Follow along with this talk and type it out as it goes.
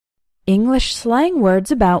English slang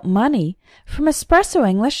words about money from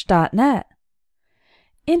espressoenglish.net.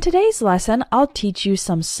 In today's lesson, I'll teach you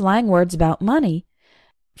some slang words about money.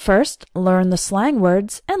 First, learn the slang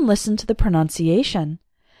words and listen to the pronunciation.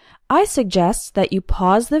 I suggest that you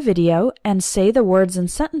pause the video and say the words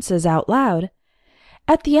and sentences out loud.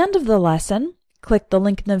 At the end of the lesson, click the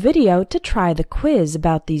link in the video to try the quiz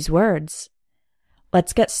about these words.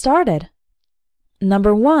 Let's get started.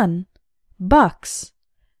 Number 1. Bucks.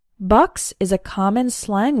 Bucks is a common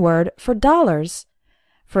slang word for dollars.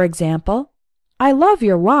 For example, I love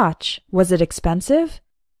your watch. Was it expensive?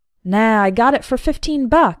 Nah, I got it for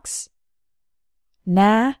 $15.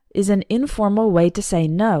 Nah is an informal way to say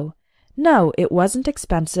no. No, it wasn't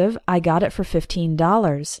expensive. I got it for $15.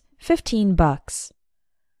 $15.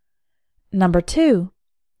 Number 2.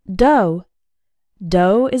 Dough.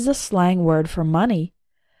 Dough is a slang word for money.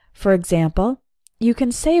 For example, you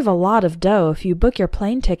can save a lot of dough if you book your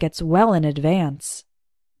plane tickets well in advance.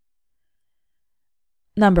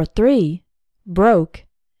 Number 3. Broke.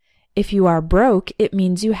 If you are broke, it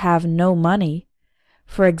means you have no money.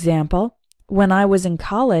 For example, when I was in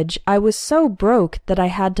college, I was so broke that I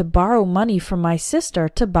had to borrow money from my sister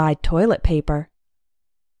to buy toilet paper.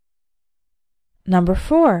 Number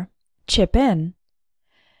 4. Chip in.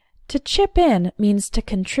 To chip in means to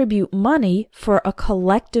contribute money for a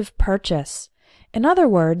collective purchase. In other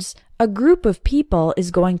words, a group of people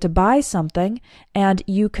is going to buy something and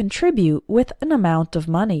you contribute with an amount of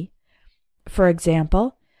money. For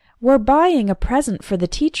example, we're buying a present for the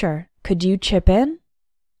teacher. Could you chip in?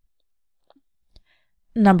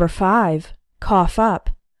 Number 5. Cough up.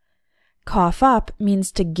 Cough up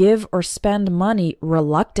means to give or spend money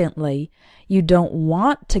reluctantly. You don't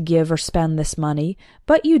want to give or spend this money,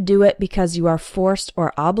 but you do it because you are forced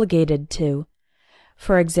or obligated to.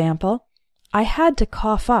 For example, I had to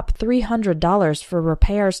cough up $300 for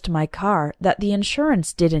repairs to my car that the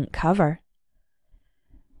insurance didn't cover.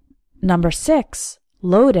 Number 6.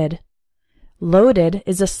 Loaded. Loaded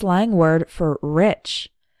is a slang word for rich.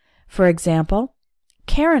 For example,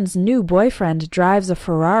 Karen's new boyfriend drives a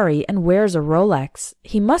Ferrari and wears a Rolex.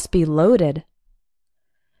 He must be loaded.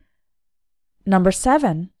 Number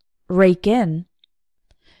 7. Rake in.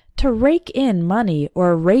 To rake in money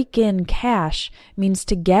or rake in cash means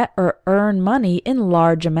to get or earn money in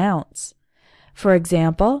large amounts. For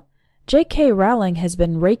example, J.K. Rowling has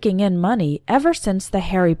been raking in money ever since the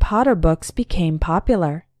Harry Potter books became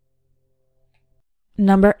popular.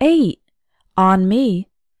 Number 8. On me.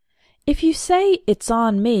 If you say it's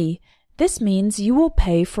on me, this means you will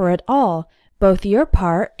pay for it all, both your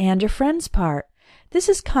part and your friend's part. This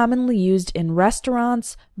is commonly used in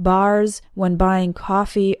restaurants, bars, when buying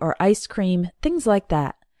coffee or ice cream, things like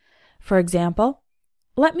that. For example,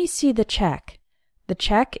 let me see the check. The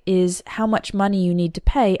check is how much money you need to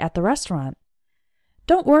pay at the restaurant.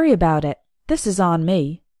 Don't worry about it. This is on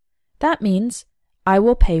me. That means I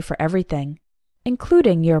will pay for everything,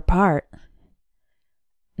 including your part.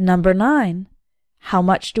 Number 9. How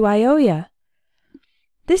much do I owe ya?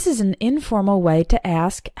 This is an informal way to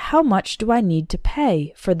ask how much do I need to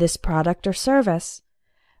pay for this product or service.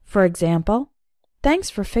 For example, thanks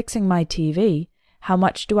for fixing my TV. How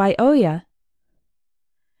much do I owe ya?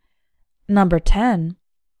 Number 10.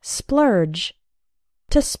 Splurge.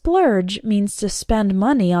 To splurge means to spend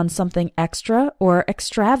money on something extra or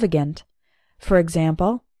extravagant. For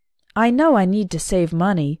example, I know I need to save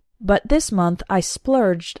money, but this month I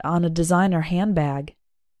splurged on a designer handbag.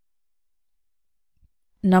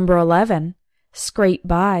 Number 11. Scrape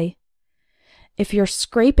by. If you're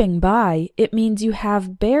scraping by, it means you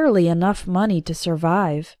have barely enough money to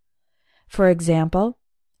survive. For example,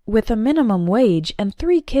 with a minimum wage and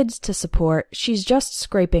 3 kids to support, she's just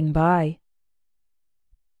scraping by.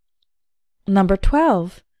 Number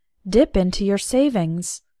 12. Dip into your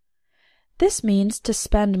savings. This means to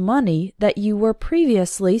spend money that you were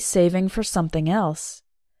previously saving for something else.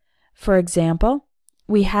 For example,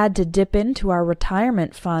 we had to dip into our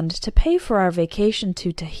retirement fund to pay for our vacation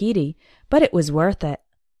to Tahiti, but it was worth it.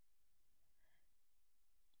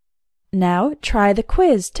 Now try the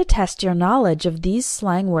quiz to test your knowledge of these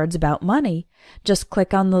slang words about money. Just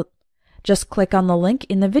click on the link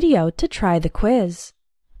in the video to try the quiz.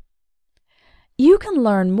 You can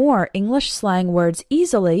learn more English slang words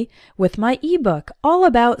easily with my ebook all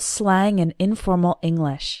about slang and informal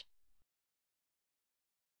English.